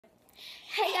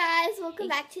Hey guys, welcome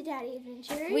back to Daddy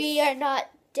Adventures. We are not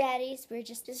daddies, we're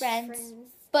just friends.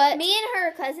 But me and her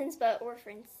are cousins, but we're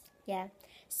friends. Yeah.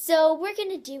 So we're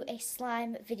gonna do a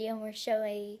slime video and we're show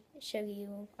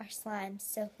you our slimes.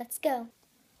 So let's go.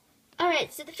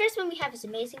 Alright, so the first one we have is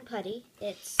Amazing Putty.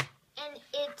 It's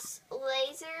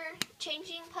laser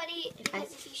changing putty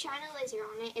because if you shine a laser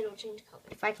on it, it'll change color.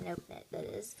 If I can open it, that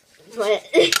is. But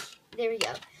there we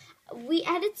go. We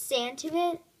added sand to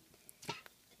it,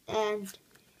 and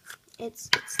it's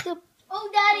still. Oh,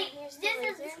 Daddy, this is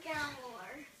the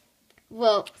more.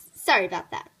 Well, sorry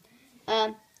about that.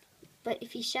 But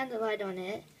if you shine the light on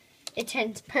it, it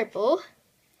turns purple,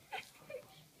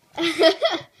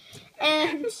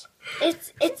 and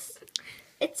it's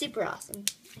super awesome.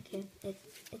 Okay, it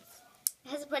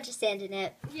has a bunch of sand in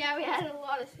it. Yeah, we had a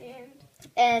lot of sand.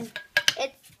 And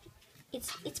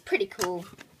it's pretty cool.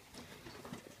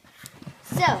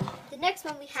 So the next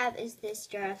one we have is this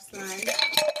jar of slime.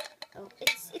 Oh,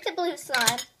 it's a blue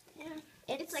slime. Yeah,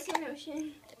 it's like an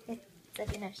ocean. It's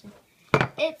like an ocean.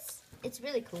 It's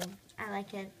really cool. I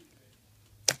like it.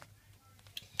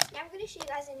 Now I'm gonna show you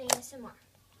guys an ASMR.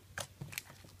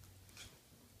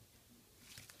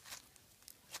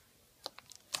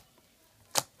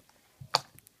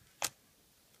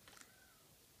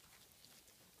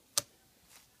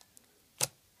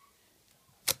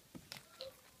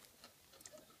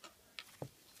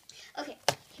 Okay,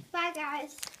 bye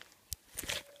guys.